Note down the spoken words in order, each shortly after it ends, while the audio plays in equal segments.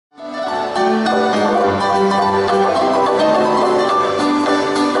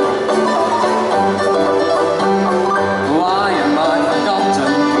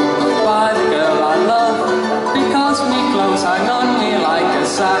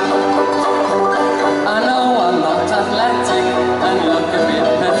I know I'm not athletic and look a bit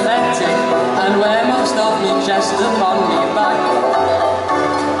pathetic and wear most of me chest upon me back.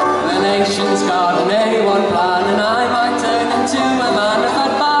 The nation's got an A1 plan and I might turn into a man who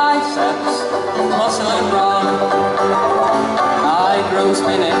had biceps, muscle and brawn. I grow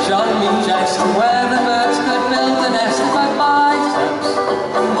spinach on me chest where the birds could build a nest if I had biceps,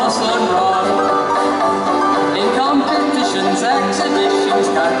 muscle and brawn. In competitions, exhibitions,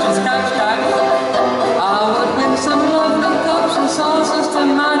 catches, catch, I would win some lovely cups and saucers to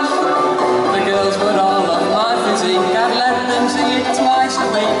match. The girls would all love my physique, I'd let them see it twice a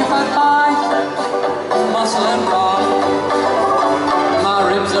week if I had biceps, muscle and brawn. My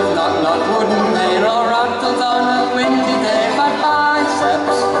ribs of knock-knock wouldn't they all rattled on a windy day if I had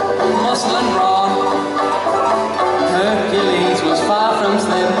biceps, muscle and brawn. Hercules was far from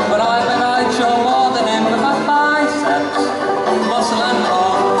slim, but I bet I'd show more than him if I had biceps, muscle and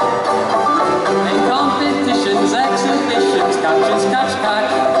brawn. In competitions, exhibitions, catches, catch,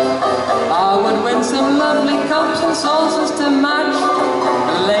 I would win some lovely cups and saucers to match.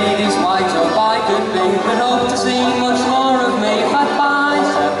 The ladies might hope I could be, but hope to see much more of me if I had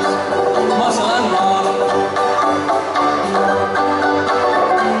biceps, muscle and brawn.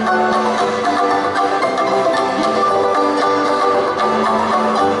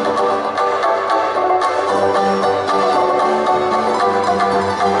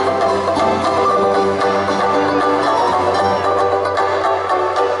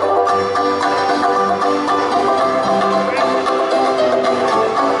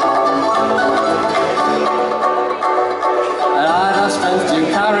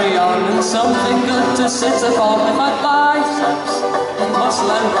 Something good to sit upon if I had biceps,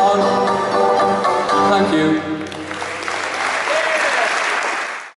 muscle and brawn. Thank you.